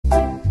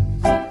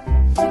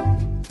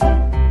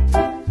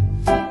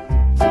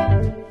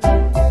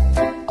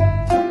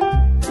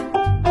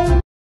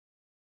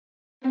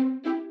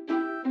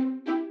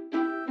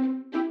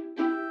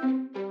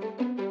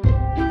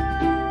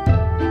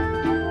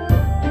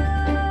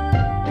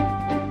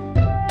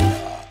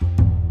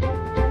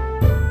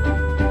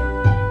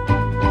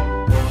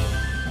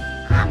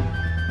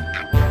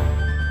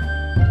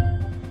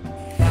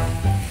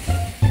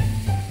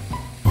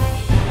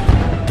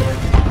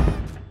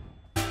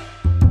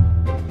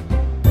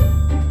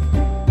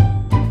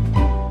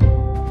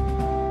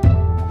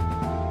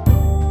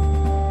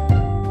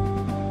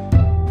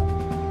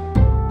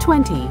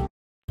20.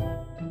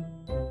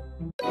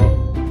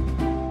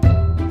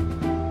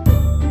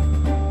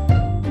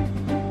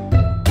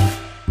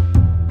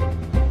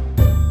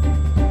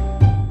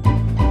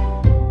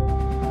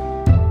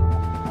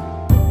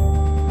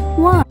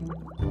 1.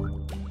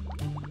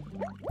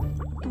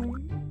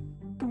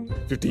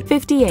 50.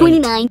 58.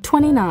 29.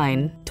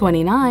 29.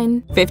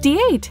 29.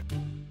 58.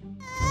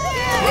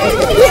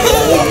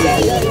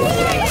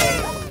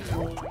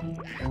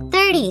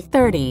 30.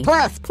 30.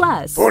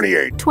 Plus.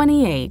 28.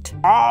 28.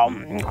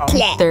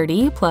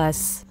 30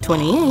 plus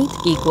 28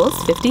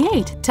 equals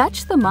 58.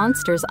 Touch the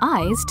monster's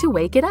eyes to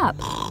wake it up.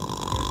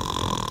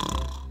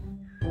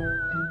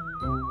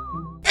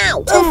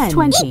 Ow. 10,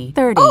 20,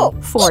 30,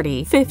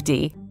 40,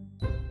 50.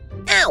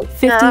 Ow.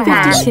 50,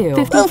 52,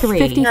 53,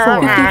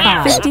 54,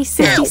 55,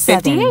 56,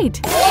 57.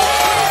 58.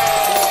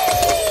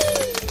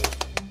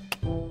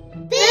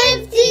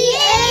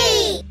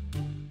 58.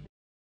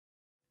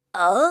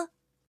 Oh.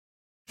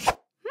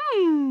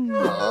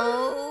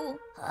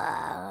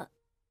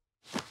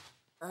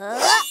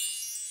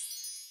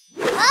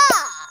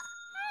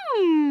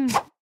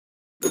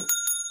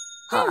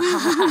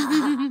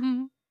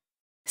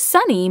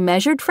 Sonny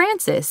measured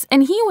Francis,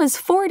 and he was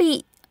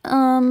 58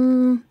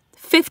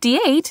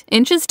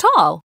 inches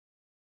tall.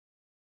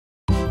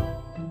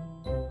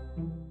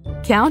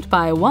 Count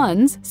by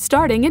ones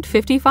starting at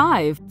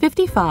 55,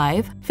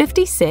 55,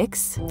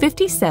 56,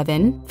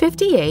 57,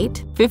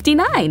 58,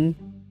 59.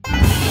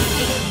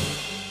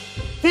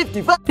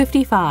 55.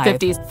 55,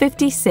 50,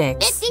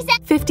 56,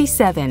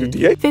 57,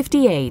 58,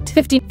 58,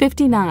 50,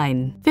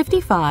 59,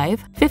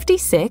 55,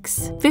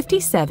 56,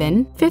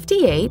 57,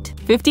 58,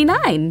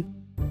 59.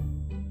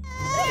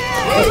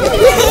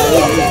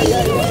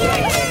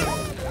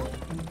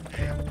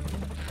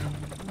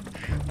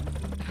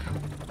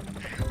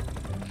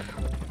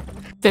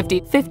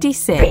 50,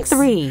 56,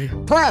 3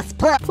 Plus.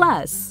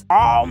 plus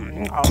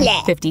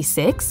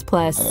 56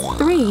 plus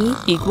 3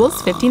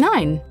 equals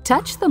 59.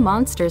 Touch the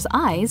monster's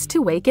eyes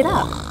to wake it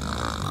up.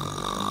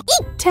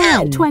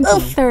 10, 20,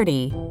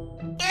 30,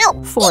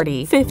 Ow.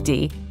 40,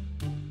 50,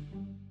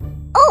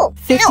 Oh.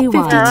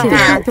 51,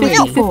 52,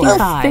 53,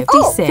 55,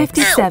 56,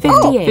 57,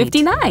 58,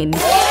 59.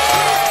 59.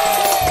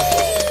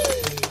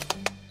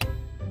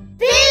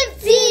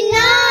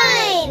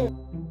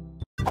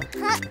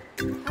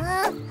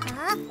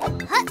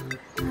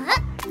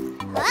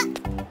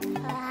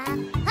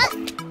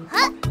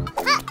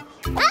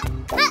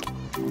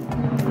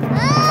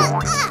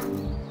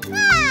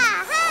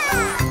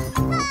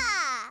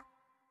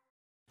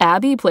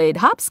 Abby played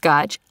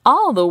hopscotch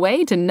all the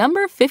way to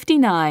number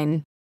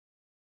 59.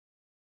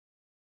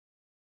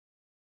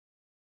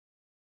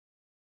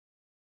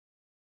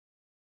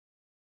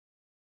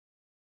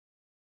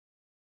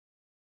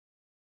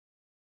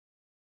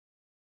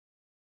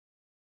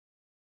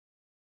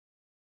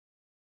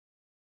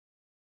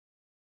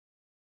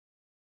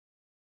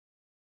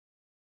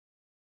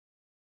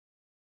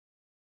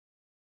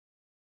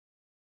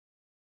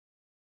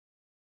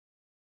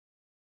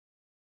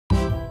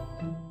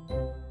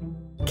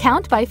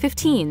 Count by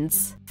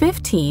 15s.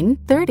 15,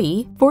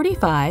 30,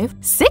 45,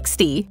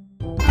 60.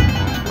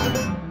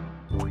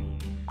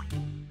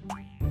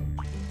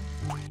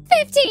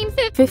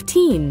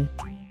 15,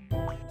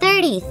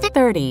 30.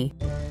 30,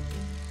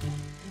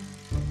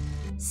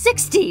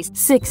 60.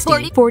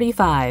 60,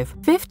 45,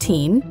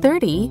 15,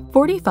 30,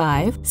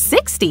 45,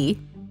 60.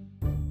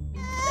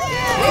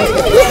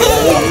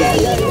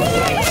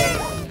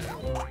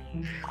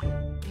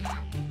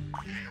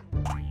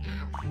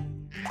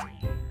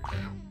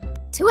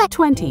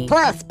 20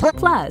 Plus.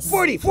 plus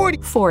 40. 40.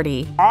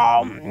 20.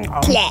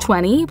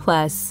 20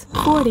 plus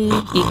 40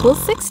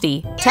 equals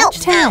 60. Touch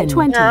 10,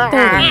 20,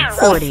 30,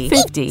 40,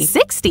 50,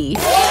 60.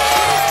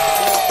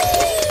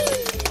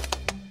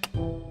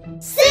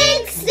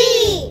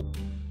 60.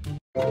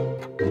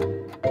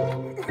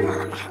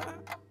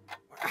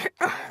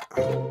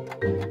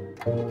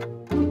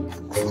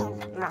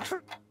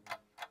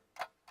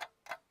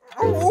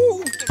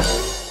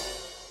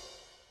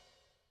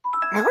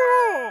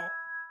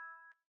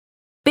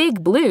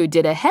 Big Blue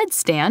did a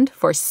headstand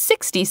for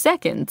 60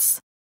 seconds.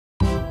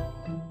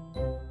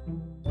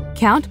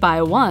 Count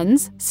by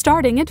ones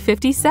starting at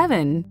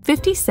 57,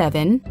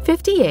 57,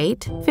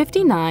 58,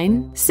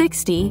 59,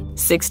 60,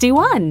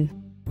 61.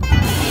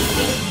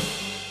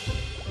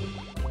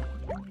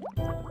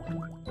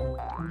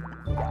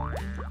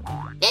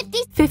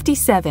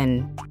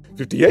 57,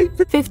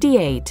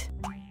 58.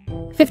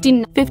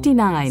 58,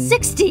 59,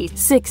 60.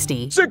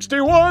 60,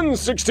 61.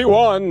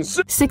 61.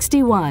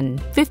 61,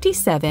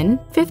 57,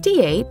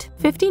 58,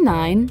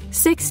 59,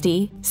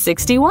 60,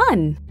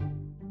 61.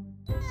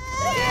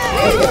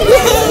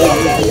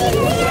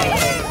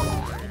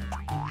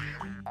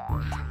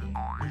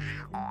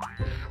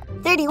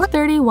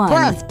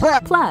 31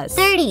 plus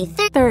 30.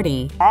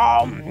 30.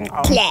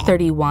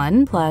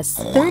 31 plus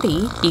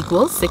 30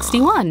 equals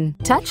 61.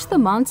 Touch the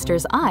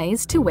monster's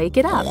eyes to wake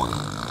it up.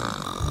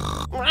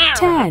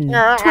 10,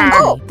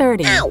 20,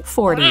 30,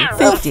 40,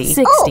 50,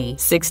 60,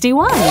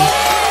 61.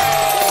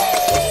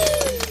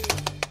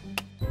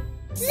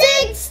 60.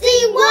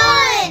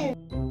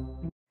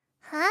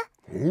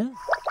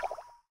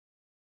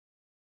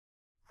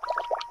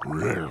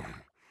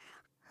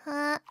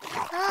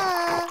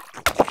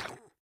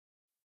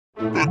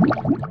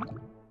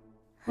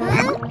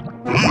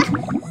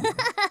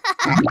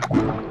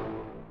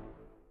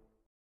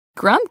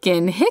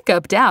 Grumpkin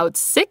hiccuped out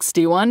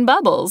 61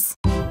 bubbles.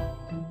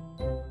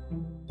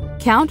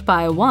 Count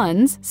by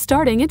ones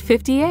starting at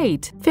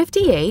 58.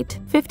 58,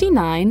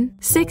 59,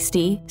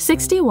 60,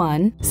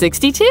 61,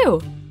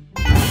 62.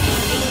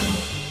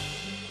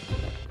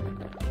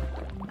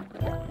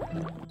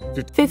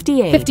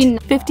 58,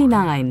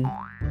 59,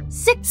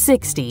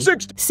 60,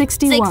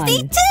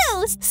 61,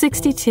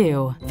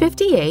 62,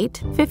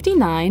 58,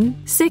 59,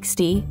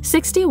 60,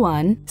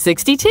 61,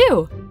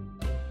 62.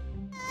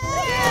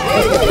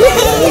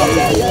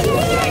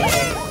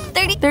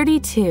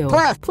 32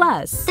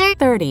 plus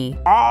 30.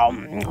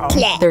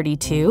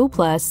 32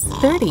 plus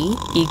 30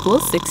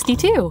 equals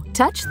 62.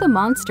 Touch the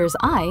monster's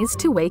eyes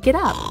to wake it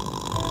up.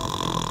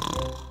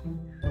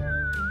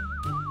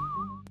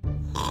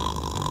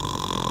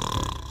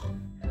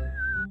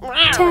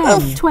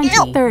 10,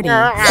 20, 30,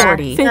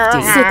 40,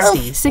 50,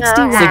 60,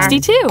 61,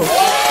 62.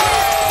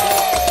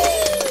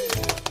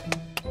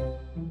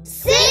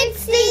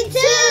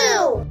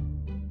 62!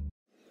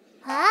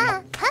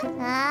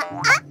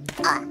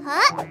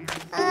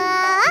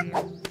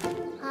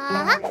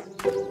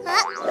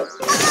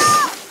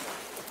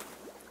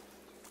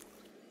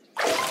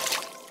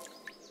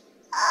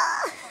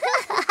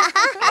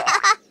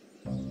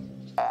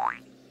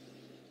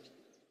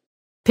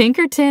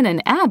 Pinkerton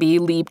and Abby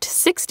leaped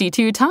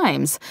 62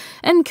 times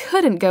and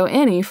couldn't go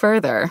any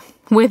further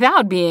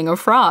without being a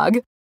frog.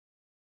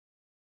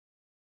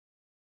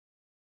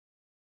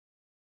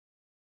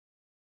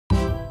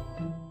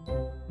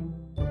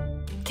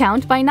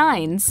 Count by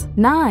nines.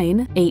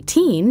 9,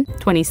 18,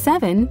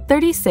 27,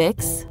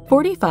 36,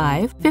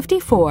 45,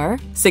 54,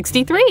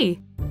 63.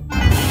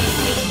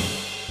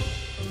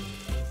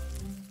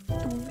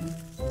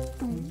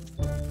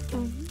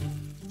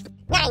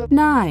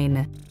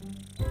 9.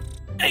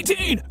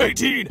 18,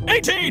 18,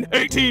 18,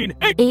 18,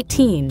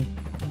 18.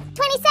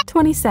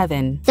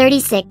 27.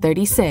 36.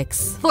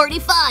 36.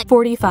 45.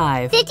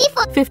 45.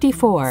 54.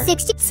 54.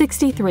 60.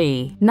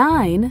 63.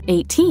 9,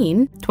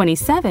 18,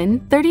 27,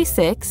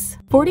 36,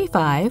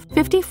 45,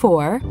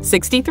 54,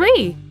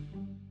 63.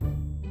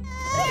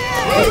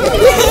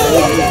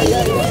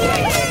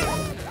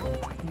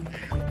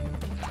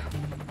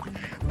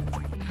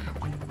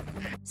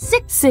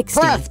 60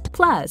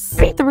 plus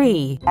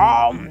 3.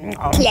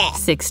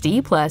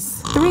 60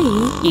 plus 3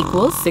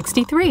 equals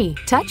 63.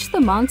 Touch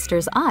the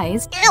monster's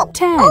eyes.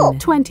 10,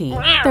 20,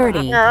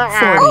 30,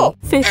 40,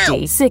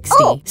 50,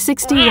 60,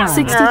 61,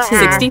 62,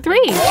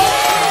 63.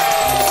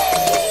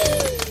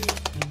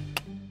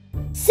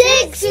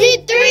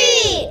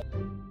 63!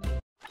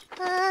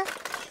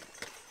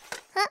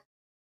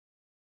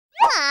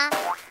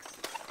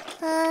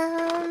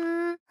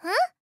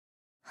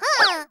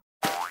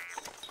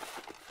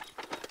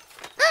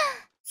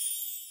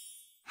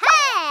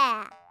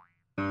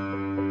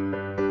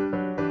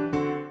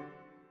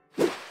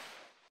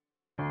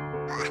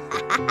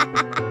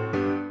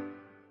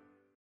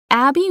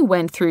 Abby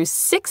went through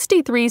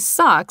 63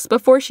 socks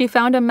before she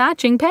found a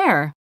matching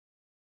pair.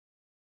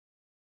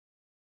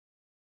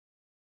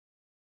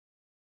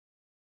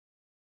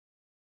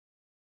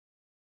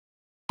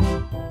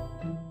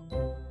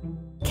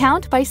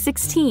 Count by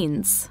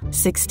 16s.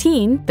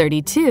 16,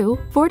 32,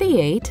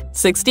 48,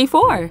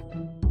 64.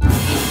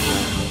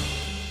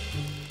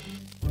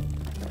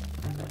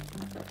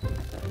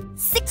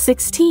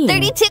 16,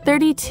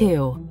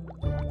 32.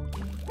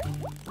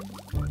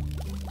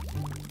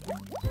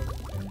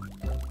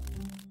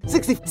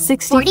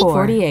 64,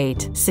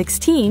 48.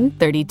 16,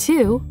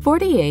 32,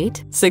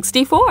 48,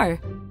 64.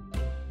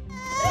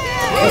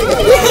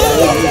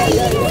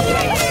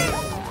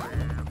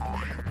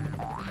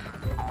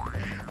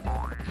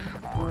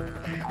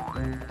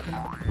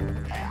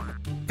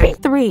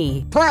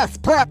 3 plus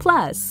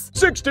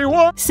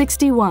 61.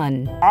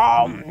 61.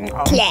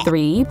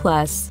 3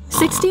 plus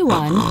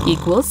 61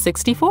 equals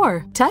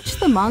 64. Touch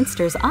the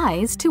monster's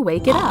eyes to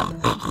wake it up.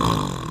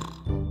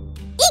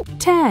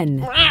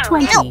 10,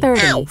 20,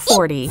 30,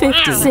 40,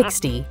 50,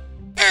 60,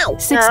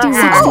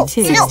 61,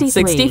 62,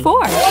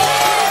 64.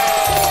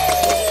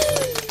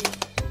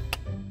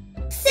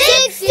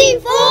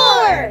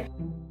 64!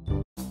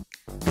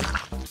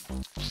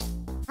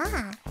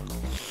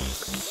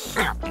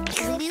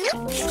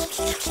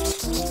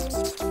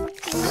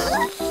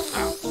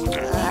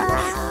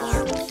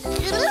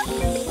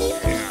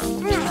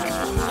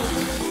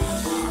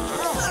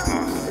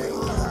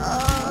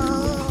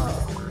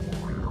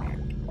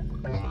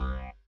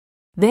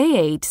 They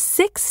ate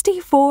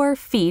 64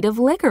 feet of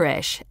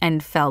licorice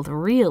and felt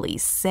really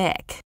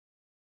sick.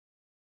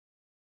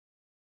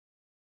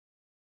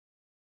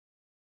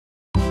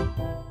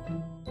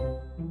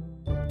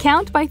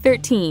 Count by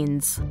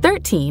 13s.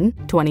 13,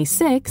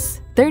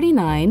 26,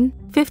 39,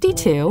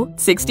 52,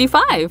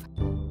 65.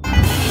 62!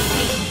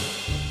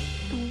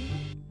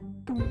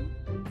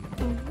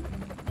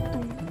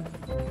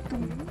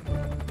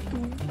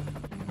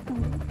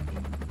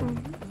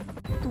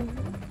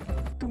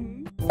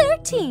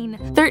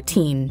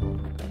 13.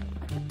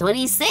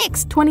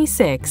 26.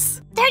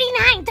 26.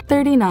 39.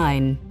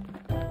 39.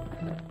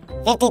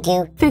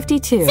 52.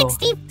 52.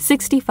 60.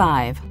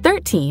 65.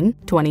 13.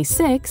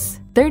 26.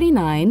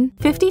 39.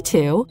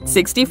 52.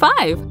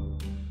 65.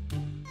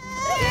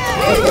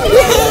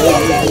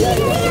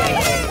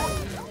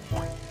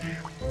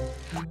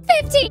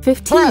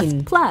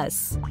 15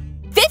 plus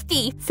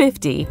 50.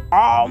 50.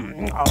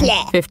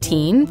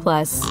 15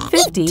 plus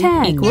 50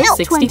 10 equals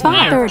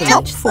 65. 30,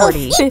 Touch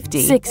 40,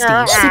 50,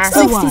 60,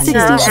 61,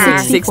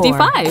 60,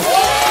 65.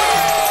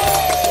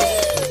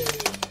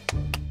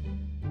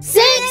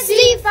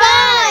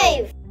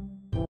 65.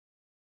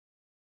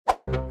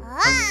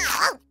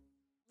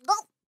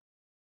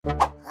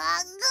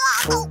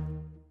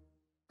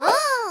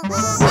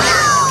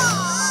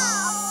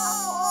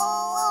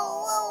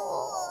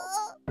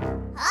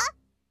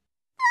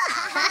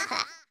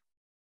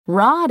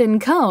 Rod and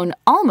Cone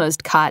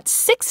almost caught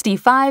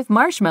 65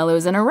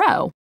 marshmallows in a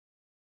row.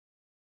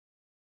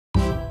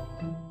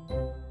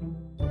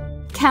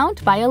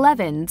 Count by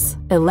 11s.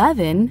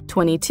 11,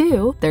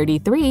 22,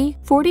 33,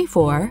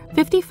 44,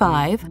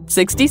 55,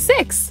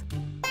 66.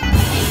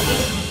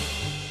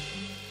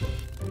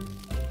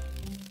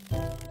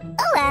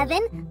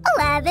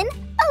 11.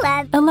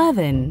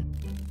 11,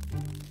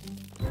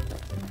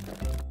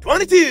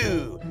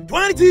 22.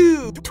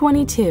 22.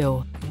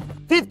 22,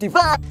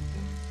 55.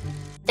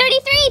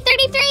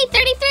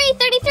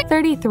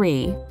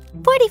 33.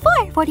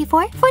 33,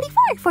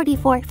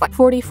 44.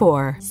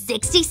 44,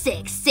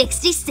 66.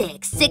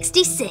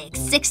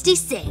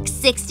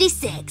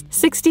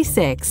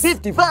 66,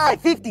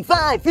 55.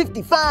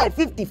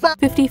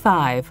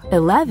 55,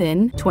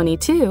 11,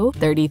 22,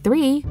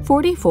 33,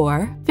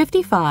 44,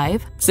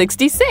 55,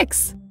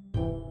 66.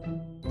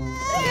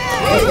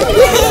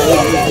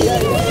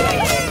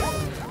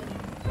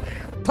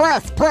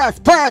 Plus.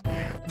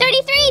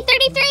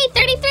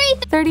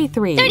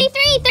 33.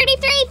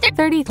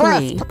 33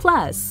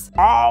 plus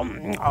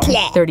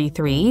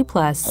 33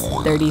 plus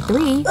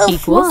 33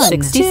 equals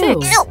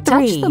 66.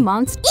 Touch the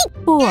monster.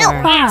 4,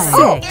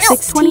 5,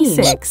 6,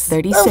 26,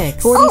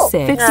 36,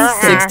 46,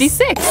 50,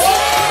 66.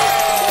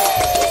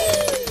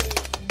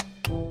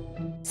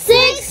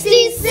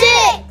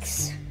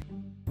 66.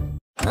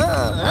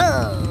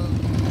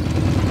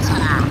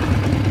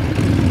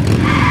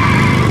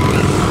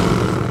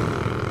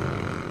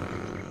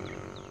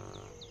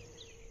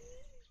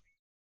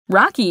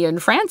 Rocky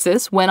and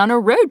Francis went on a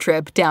road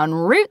trip down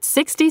Route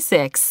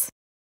 66.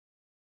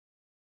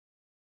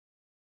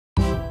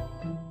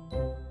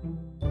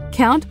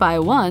 Count by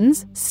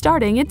ones,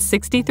 starting at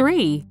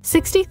 63.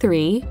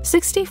 63,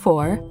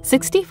 64,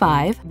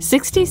 65,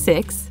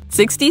 66,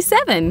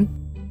 67.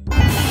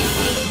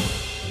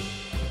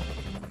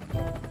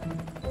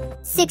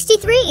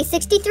 63.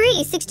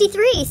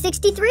 63.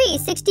 63.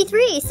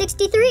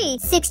 67.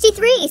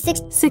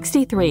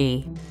 60.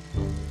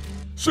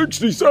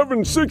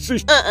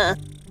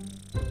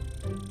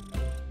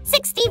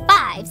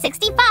 65.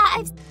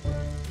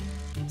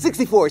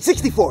 64.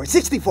 64. 64.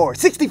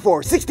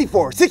 64. 64.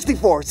 64.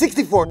 64.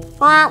 64.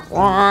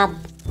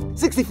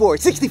 64.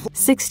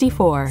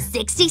 64.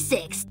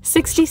 66.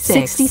 66.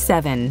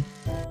 67.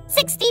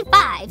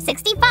 65.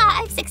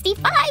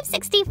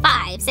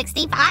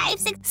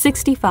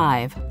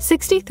 65.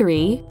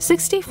 63.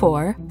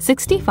 64.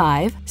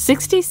 65.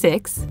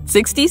 66.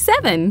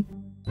 67.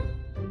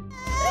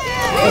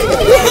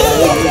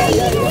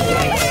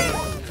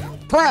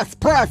 Plus.